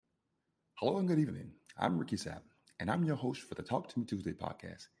Hello and good evening. I'm Ricky Sapp, and I'm your host for the Talk to Me Tuesday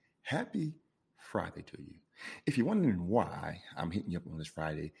podcast. Happy Friday to you. If you're wondering why I'm hitting you up on this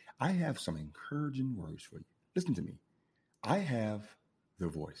Friday, I have some encouraging words for you. Listen to me. I have the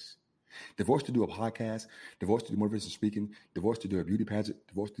voice. The voice to do a podcast, the voice to do motivational speaking, the voice to do a beauty pageant,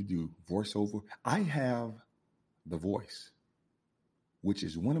 the voice to do voiceover. I have the voice, which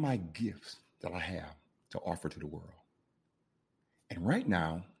is one of my gifts that I have to offer to the world. And right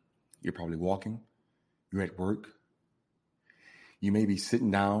now, you're probably walking, you're at work, you may be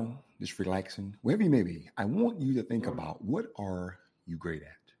sitting down, just relaxing, wherever you may be. I want you to think about, what are you great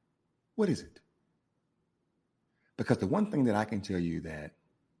at? What is it? Because the one thing that I can tell you, that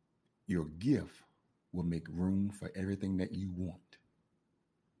your gift will make room for everything that you want.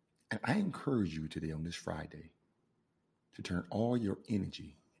 And I encourage you today on this Friday to turn all your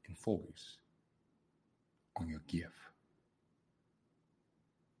energy and focus on your gift.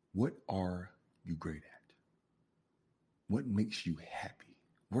 What are you great at? What makes you happy?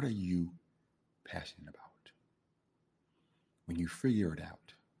 What are you passionate about? When you figure it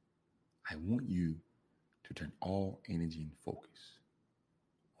out, I want you to turn all energy and focus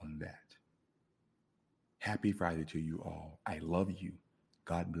on that. Happy Friday to you all. I love you.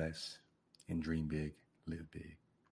 God bless, and dream big, live big.